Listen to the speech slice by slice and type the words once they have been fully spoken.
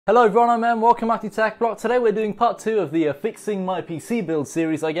Hello everyone, I'm Em, welcome back to TechBlock. Today we're doing part 2 of the Fixing My PC build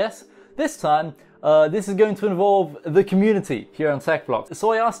series, I guess. This time, this is going to involve the community here on TechBlock.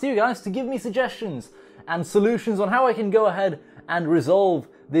 So I asked you guys to give me suggestions and solutions on how I can go ahead and resolve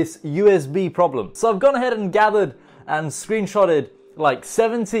this USB problem. So I've gone ahead and gathered and screenshotted like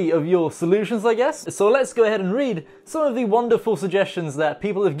 70 of your solutions, I guess. So let's go ahead and read some of the wonderful suggestions that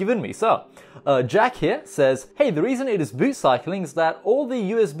people have given me. So, Jack here says, hey, the reason it is boot cycling is that all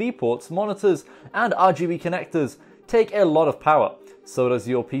the USB ports, monitors, and RGB connectors take a lot of power. So does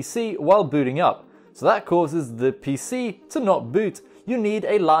your PC while booting up. So that causes the PC to not boot. You need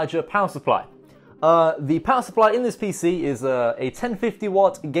a larger power supply. The power supply in this PC is a 1050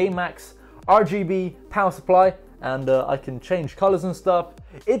 watt GameMax RGB power supply. And I can change colors and stuff.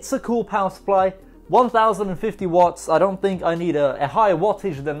 It's a cool power supply, 1050 watts. I don't think I need a higher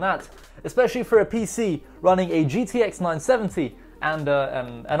wattage than that, especially for a PC running a GTX 970 and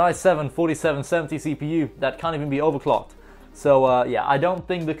an i7 4770 CPU that can't even be overclocked. So yeah, I don't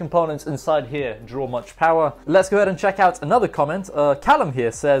think the components inside here draw much power. Let's go ahead and check out another comment. Callum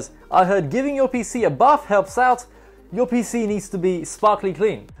here says, I heard giving your PC a buff helps out. Your PC needs to be sparkly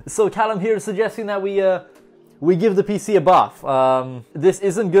clean. So Callum here is suggesting that we give the PC a bath. This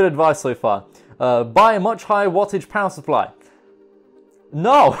isn't good advice so far. Buy a much higher wattage power supply.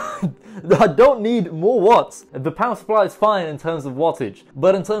 No, I don't need more watts. The power supply is fine in terms of wattage,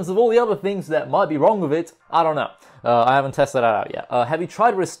 but in terms of all the other things that might be wrong with it, I don't know. I haven't tested that out yet. Have you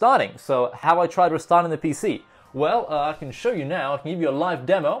tried restarting? So have I tried restarting the PC? Well, I can show you now. I can give you a live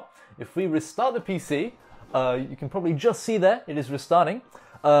demo. If we restart the PC, you can probably just see there, it is restarting.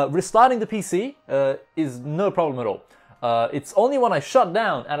 Restarting the PC is no problem at all. It's only when I shut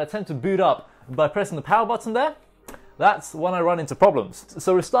down and attempt to boot up by pressing the power button there, that's when I run into problems.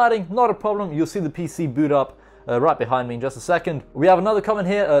 So restarting, not a problem. You'll see the PC boot up right behind me in just a second. We have another comment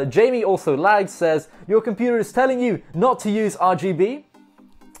here. Jamie also lags, says, your computer is telling you not to use RGB.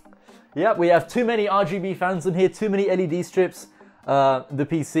 Yep, we have too many RGB fans in here, too many LED strips. The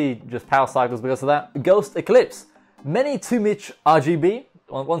PC just power cycles because of that. Ghost Eclipse, many too much RGB.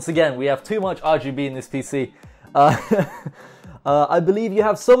 Once again, we have too much RGB in this PC. I believe you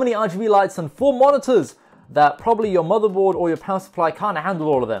have so many RGB lights and 4 monitors that probably your motherboard or your power supply can't handle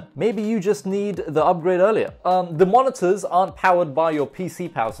all of them. Maybe you just need the upgrade earlier. The monitors aren't powered by your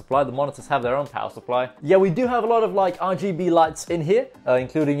PC power supply. The monitors have their own power supply. Yeah, we do have a lot of like RGB lights in here,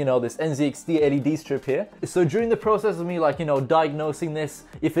 including, you know, this NZXT LED strip here. So during the process of me like, you know, diagnosing this,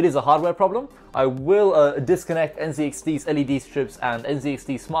 if it is a hardware problem, I will disconnect NZXT's LED strips and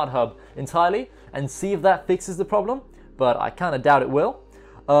NZXT Smart Hub entirely and see if that fixes the problem, but I kind of doubt it will.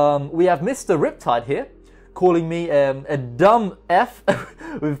 We have Mr. Riptide here, calling me a dumb F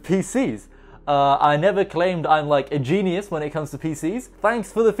with PCs. I never claimed I'm like a genius when it comes to PCs.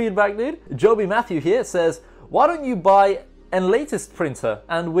 Thanks for the feedback, dude. Joby Matthew here says, why don't you buy an latest printer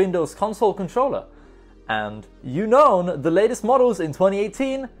and Windows console controller? And you know the latest models in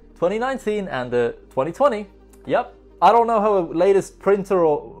 2018, 2019 and 2020. Yep. I don't know how a latest printer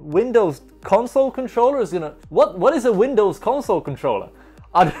or Windows console controller is gonna... What is a Windows console controller?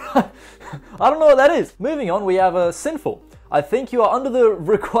 I don't know what that is. Moving on, we have Sinful. I think you are under the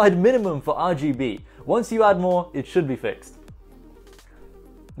required minimum for RGB. Once you add more, it should be fixed.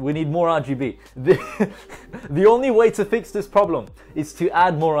 We need more RGB. The only way to fix this problem is to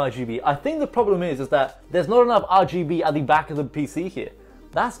add more RGB. I think the problem is that there's not enough RGB at the back of the PC here.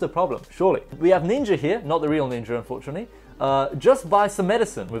 That's the problem, surely. We have Ninja here, not the real Ninja, unfortunately. Just buy some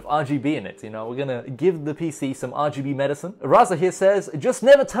medicine with RGB in it, you know, we're gonna give the PC some RGB medicine. Raza here says, just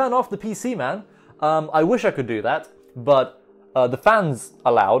never turn off the PC, man. I wish I could do that, but the fan's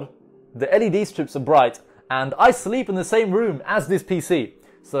are loud, the LED strips are bright, and I sleep in the same room as this PC.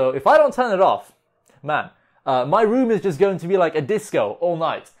 So if I don't turn it off, man, my room is just going to be like a disco all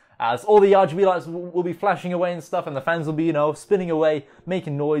night, as all the RGB lights will be flashing away and stuff, and the fans will be, you know, spinning away,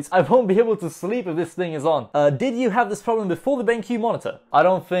 making noise. I won't be able to sleep if this thing is on. Did you have this problem before the BenQ monitor? I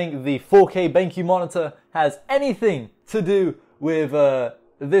don't think the 4K BenQ monitor has anything to do with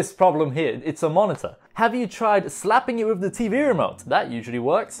this problem here. It's a monitor. Have you tried slapping it with the TV remote? That usually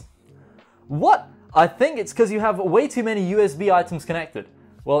works. What? I think it's because you have way too many USB items connected.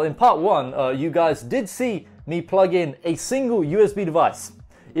 Well, in part 1, you guys did see me plug in a single USB device.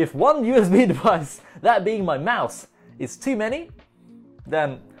 If one USB device, that being my mouse, is too many,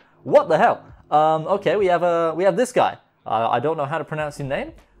 then what the hell? Okay, we have this guy. I don't know how to pronounce your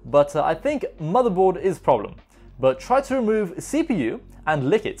name, but I think motherboard is problem. But try to remove CPU and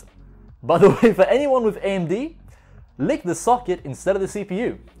lick it. By the way, for anyone with AMD, lick the socket instead of the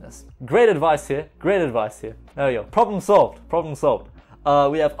CPU. That's great advice here, great advice here. There we go, problem solved, problem solved.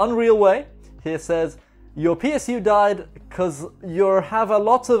 We have Unreal Way. Here says, your PSU died because you have a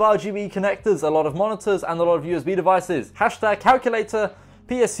lot of RGB connectors, a lot of monitors, and a lot of USB devices. Hashtag calculator,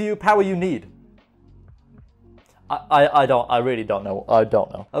 PSU, power you need. I really don't know. I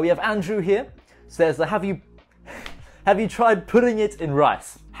don't know. We have Andrew here. Says, have you tried putting it in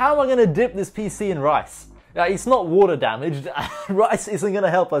rice? How am I going to dip this PC in rice? It's not water damaged. Rice isn't going to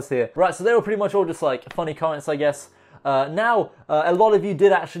help us here. Right, so they were pretty much all just like funny comments, I guess. Now, a lot of you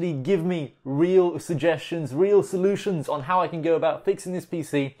did actually give me real suggestions, real solutions on how I can go about fixing this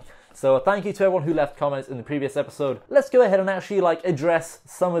PC. So thank you to everyone who left comments in the previous episode. Let's go ahead and actually like address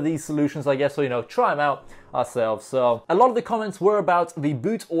some of these solutions, I guess, or, you know, try them out ourselves. So a lot of the comments were about the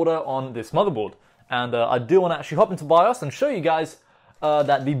boot order on this motherboard. And I do want to actually hop into BIOS and show you guys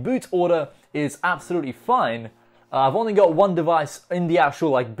that the boot order is absolutely fine. I've only got one device in the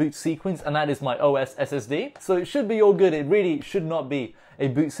actual like boot sequence, and that is my OS SSD. So it should be all good. It really should not be a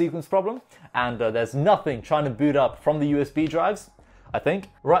boot sequence problem. And there's nothing trying to boot up from the USB drives, I think.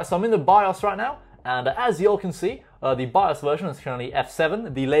 Right, so I'm in the BIOS right now. And as you all can see, the BIOS version is currently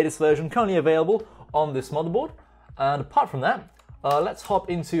F7, the latest version currently available on this motherboard. And apart from that, let's hop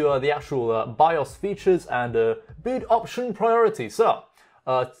into the actual BIOS features and boot option priority. So,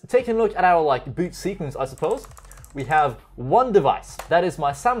 taking a look at our like boot sequence, I suppose, we have one device. That is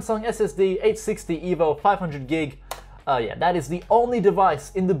my Samsung SSD 860 EVO 500 gig. Yeah, that is the only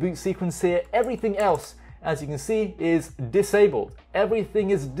device in the boot sequence here. Everything else, as you can see, is disabled. Everything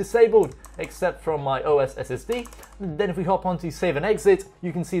is disabled except from my OS SSD. Then if we hop onto save and exit,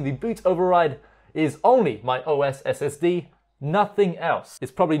 you can see the boot override is only my OS SSD. Nothing else.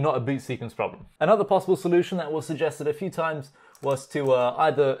 It's probably not a boot sequence problem. Another possible solution that was suggested a few times was to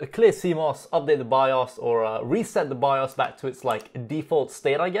either clear CMOS, update the BIOS, or reset the BIOS back to its like default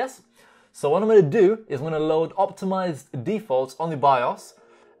state, I guess. So what I'm going to do is I'm going to load optimized defaults on the BIOS,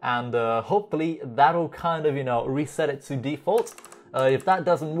 and hopefully that'll kind of, you know, reset it to default. If that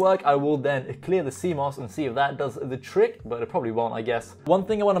doesn't work, I will then clear the CMOS and see if that does the trick, but it probably won't, I guess. One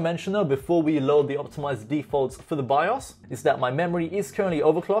thing I want to mention though, before we load the optimized defaults for the BIOS, is that my memory is currently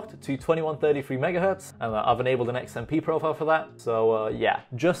overclocked to 2133 MHz, and I've enabled an XMP profile for that. So yeah,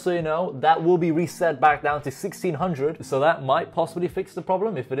 just so you know, that will be reset back down to 1600, so that might possibly fix the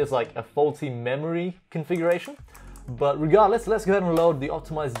problem if it is like a faulty memory configuration. But regardless, let's go ahead and load the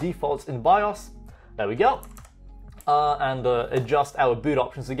optimized defaults in BIOS. There we go. And adjust our boot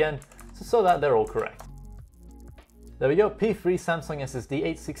options again so that they're all correct. There we go, P3 Samsung SSD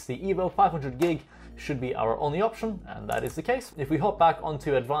 860 EVO 500 gig should be our only option, and that is the case. If we hop back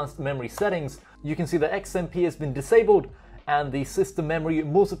onto advanced memory settings, you can see that XMP has been disabled and the system memory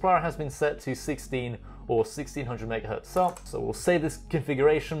multiplier has been set to 16 or 1600 MHz. So we'll save this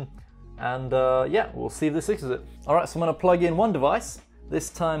configuration and yeah, we'll see if this fixes it. Alright, so I'm going to plug in one device. This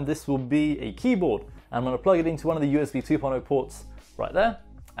time this will be a keyboard. I'm going to plug it into one of the USB 2.0 ports right there.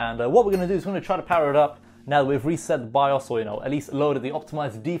 And what we're going to do is we're going to try to power it up now that we've reset the BIOS, or, you know, at least loaded the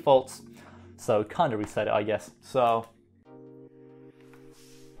optimized defaults. So kind of reset it, I guess. So,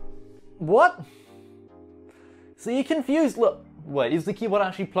 what? So you're confused? Look, wait, is the keyboard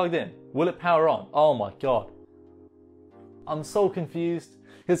actually plugged in? Will it power on? Oh my god. I'm so confused.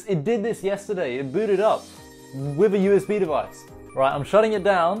 Because it did this yesterday. It booted up with a USB device. Right, I'm shutting it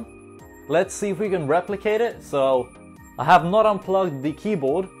down. Let's see if we can replicate it. So, I have not unplugged the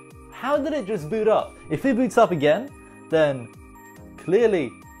keyboard. How did it just boot up? If it boots up again, then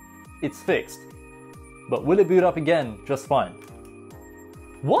clearly it's fixed. But will it boot up again just fine?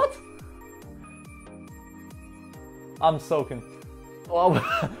 What? I'm so confused.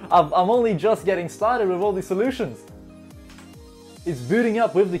 I'm only just getting started with all these solutions. It's booting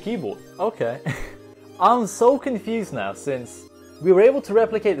up with the keyboard. Okay. I'm so confused now since we were able to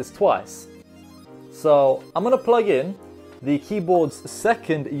replicate this twice. So I'm going to plug in the keyboard's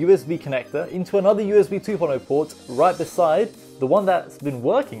second USB connector into another USB 2.0 port right beside the one that's been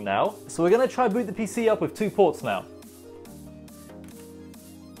working now. So we're going to try boot the PC up with two ports now.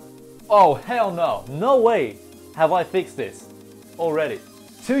 Oh hell no, no way have I fixed this already.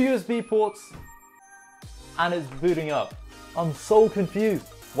 Two USB ports and it's booting up. I'm so confused.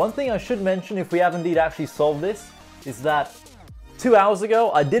 One thing I should mention, if we have indeed actually solved this, is that 2 hours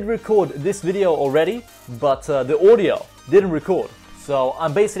ago, I did record this video already, but the audio didn't record. So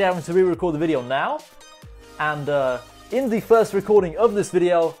I'm basically having to re-record the video now. And in the first recording of this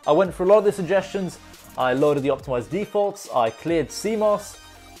video, I went through a lot of the suggestions. I loaded the optimized defaults, I cleared CMOS,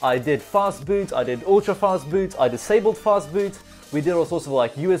 I did fast boot, I did ultra fast boot, I disabled fast boot. We did all sorts of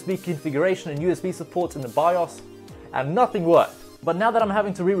like USB configuration and USB support in the BIOS, and nothing worked. But now that I'm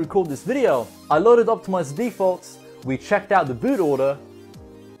having to re-record this video, I loaded optimized defaults, we checked out the boot order,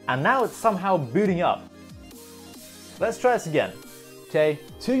 and now it's somehow booting up. Let's try this again. Okay,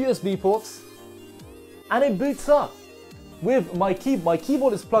 2 USB ports, and it boots up. With my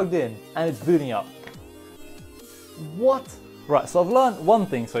keyboard is plugged in, and it's booting up. What? Right, so I've learned one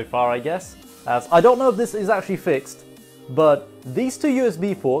thing so far, I guess, as I don't know if this is actually fixed, but these 2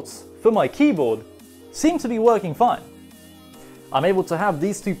 USB ports for my keyboard seem to be working fine. I'm able to have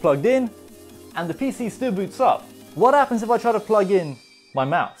these 2 plugged in, and the PC still boots up. What happens if I try to plug in my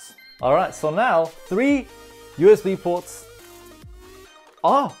mouse? Alright, so now 3 USB ports.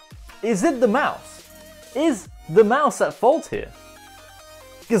 Oh, is it the mouse? Is the mouse at fault here?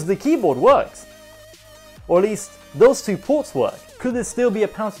 Because the keyboard works. Or at least those 2 ports work. Could this still be a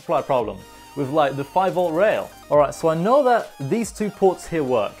power supply problem with like the 5-volt rail? Alright, so I know that these 2 ports here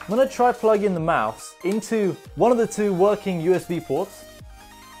work. I'm gonna try plug in the mouse into one of the 2 working USB ports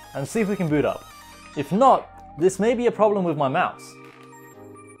and see if we can boot up. If not, this may be a problem with my mouse.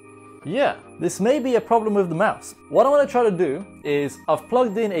 Yeah, this may be a problem with the mouse. What I'm going to try to do is I've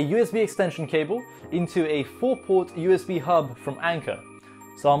plugged in a USB extension cable into a 4-port USB hub from Anker.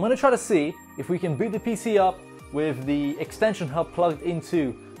 So I'm going to try to see if we can boot the PC up with the extension hub plugged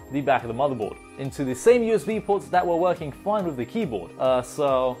into the back of the motherboard, into the same USB ports that were working fine with the keyboard.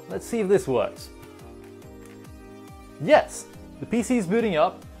 So let's see if this works. Yes, the PC is booting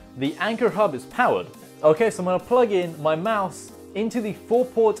up, the Anker hub is powered. Okay, so I'm going to plug in my mouse into the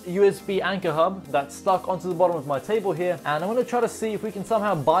 4-port USB Anker hub that's stuck onto the bottom of my table here, and I'm going to try to see if we can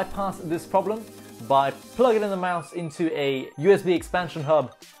somehow bypass this problem by plugging in the mouse into a USB expansion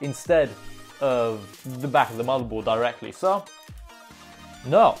hub instead of the back of the motherboard directly. So,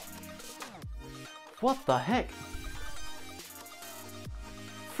 no. What the heck?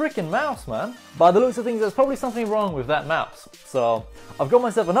 Freaking mouse, man. By the looks of things, there's probably something wrong with that mouse. So I've got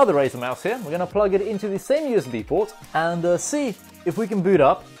myself another Razer mouse here. We're going to plug it into the same USB port and see if we can boot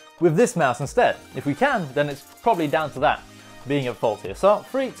up with this mouse instead. If we can, then it's probably down to that being at fault here. So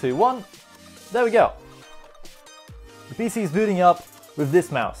 3, 2, 1, there we go. The PC is booting up with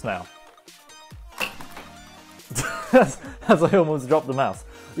this mouse now. As I almost dropped the mouse.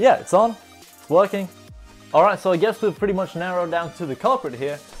 Yeah, it's on, it's working. Alright, so I guess we've pretty much narrowed down to the culprit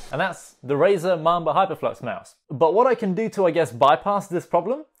here, and that's the Razer Mamba Hyperflux mouse. But what I can do to, I guess, bypass this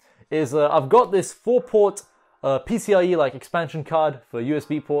problem is I've got this 4-port PCIe-like expansion card for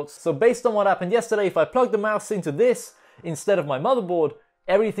USB ports. So based on what happened yesterday, if I plug the mouse into this instead of my motherboard,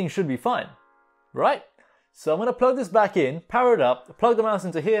 everything should be fine, right? So I'm going to plug this back in, power it up, plug the mouse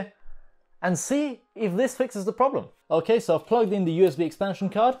into here, and see if this fixes the problem. Okay, so I've plugged in the USB expansion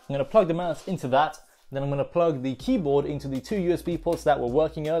card. I'm going to plug the mouse into that. Then I'm going to plug the keyboard into the 2 USB ports that were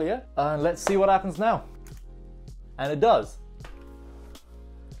working earlier. And let's see what happens now. And it does.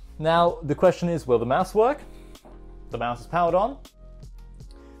 Now, the question is, will the mouse work? The mouse is powered on.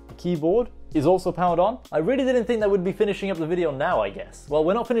 The keyboard is also powered on. I really didn't think that we'd be finishing up the video now, I guess. Well,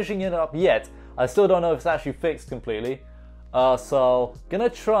 we're not finishing it up yet. I still don't know if it's actually fixed completely. So, gonna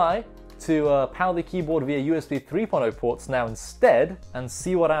try to power the keyboard via USB 3.0 ports now instead and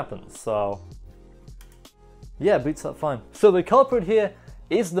see what happens. So, yeah, boots up fine. So the culprit here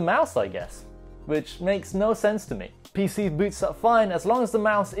is the mouse, I guess, which makes no sense to me. PC boots up fine as long as the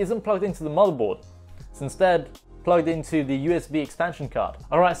mouse isn't plugged into the motherboard. It's instead plugged into the USB expansion card.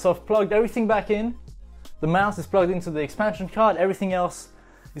 Alright, so I've plugged everything back in. The mouse is plugged into the expansion card. Everything else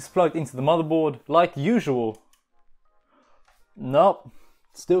is plugged into the motherboard like usual. Nope.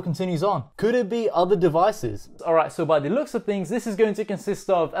 Still continues on. Could it be other devices? Alright, so by the looks of things, this is going to consist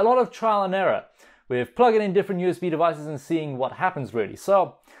of a lot of trial and error with plugging in different USB devices and seeing what happens really.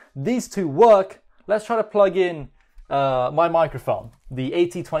 So these 2 work. Let's try to plug in my microphone, the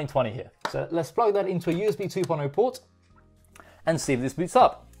AT2020 here. So let's plug that into a USB 2.0 port and see if this boots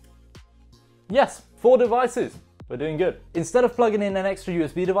up. Yes, 4 devices. We're doing good. Instead of plugging in an extra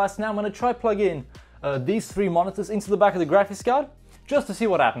USB device, now I'm going to try plug in these 3 monitors into the back of the graphics card just to see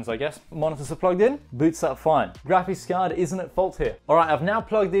what happens, I guess. Monitors are plugged in, boots up fine. Graphics card isn't at fault here. Alright, I've now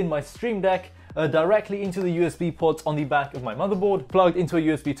plugged in my Stream Deck directly into the USB ports on the back of my motherboard, plugged into a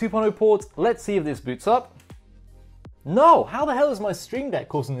USB 2.0 port. Let's see if this boots up. No! How the hell is my Stream Deck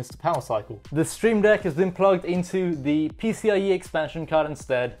causing this to power cycle? The Stream Deck has been plugged into the PCIe expansion card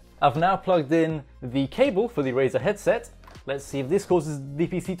instead. I've now plugged in the cable for the Razer headset. Let's see if this causes the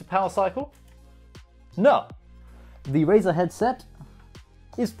PC to power cycle. No! The Razer headset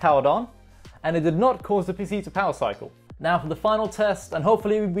is powered on, and it did not cause the PC to power cycle. Now for the final test, and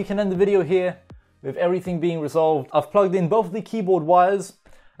hopefully we can end the video here with everything being resolved. I've plugged in both the keyboard wires,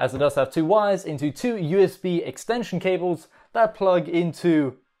 as it does have 2 wires, into 2 USB extension cables that plug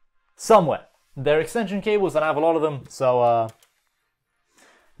into somewhere. They're extension cables and I have a lot of them, so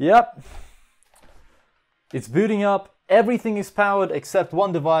Yep. It's booting up. Everything is powered except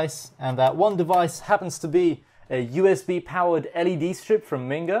one device, and that one device happens to be a USB powered LED strip from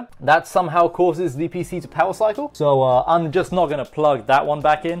Minga. That somehow causes the PC to power cycle. So I'm just not gonna plug that one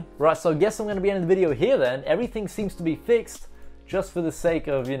back in. Right, so I guess I'm gonna be ending the video here then. Everything seems to be fixed. Just for the sake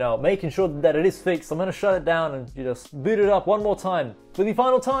of, you know, making sure that it is fixed, I'm gonna shut it down and just boot it up one more time. For the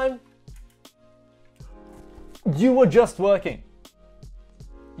final time, you were just working.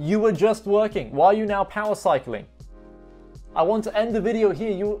 You were just working. Why are you now power cycling? I want to end the video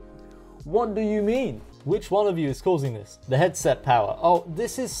here. What do you mean? Which one of you is causing this? The headset power. Oh,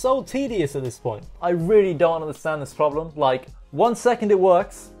 this is so tedious at this point. I really don't understand this problem. Like, 1 second it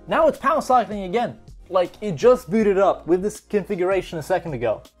works, now it's power cycling again. Like, it just booted up with this configuration a second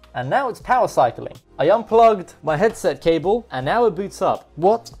ago, and now it's power cycling. I unplugged my headset cable, and now it boots up.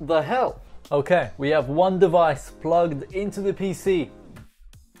 What the hell? Okay, we have one device plugged into the PC.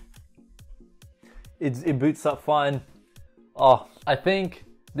 It boots up fine. Oh, I think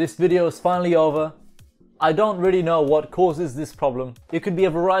this video is finally over. I don't really know what causes this problem. It could be a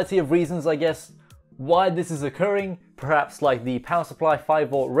variety of reasons, I guess, why this is occurring. Perhaps like the power supply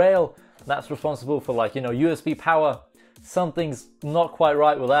 5-volt rail, that's responsible for, like, you know, USB power. Something's not quite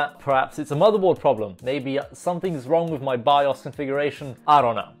right with that. Perhaps it's a motherboard problem. Maybe something's wrong with my BIOS configuration. I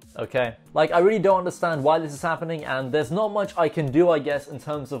don't know, okay? Like, I really don't understand why this is happening, and there's not much I can do, I guess, in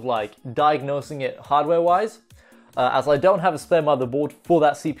terms of like diagnosing it hardware-wise, as I don't have a spare motherboard for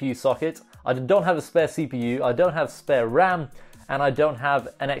that CPU socket. I don't have a spare CPU, I don't have spare RAM, and I don't have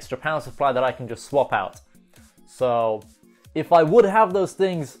an extra power supply that I can just swap out. So if I would have those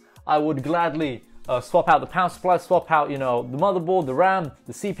things, I would gladly swap out the power supply, swap out, you know, the motherboard, the RAM,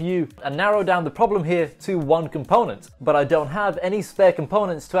 the CPU, and narrow down the problem here to one component. But I don't have any spare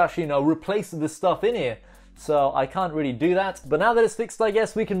components to actually, you know, replace the stuff in here. So I can't really do that. But now that it's fixed, I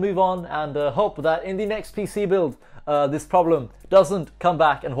guess we can move on and hope that in the next PC build, this problem doesn't come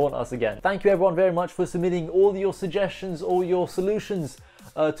back and haunt us again. Thank you everyone very much for submitting all your suggestions, all your solutions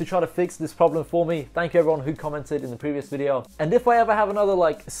to try to fix this problem for me. Thank you everyone who commented in the previous video. And if I ever have another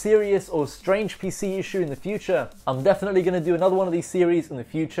like serious or strange PC issue in the future, I'm definitely going to do another one of these series in the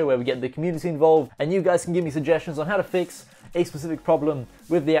future where we get the community involved and you guys can give me suggestions on how to fix a specific problem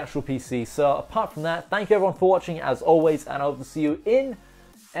with the actual PC. So apart from that, thank you everyone for watching as always, and I hope to see you in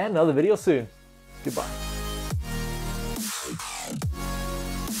another video soon. Goodbye.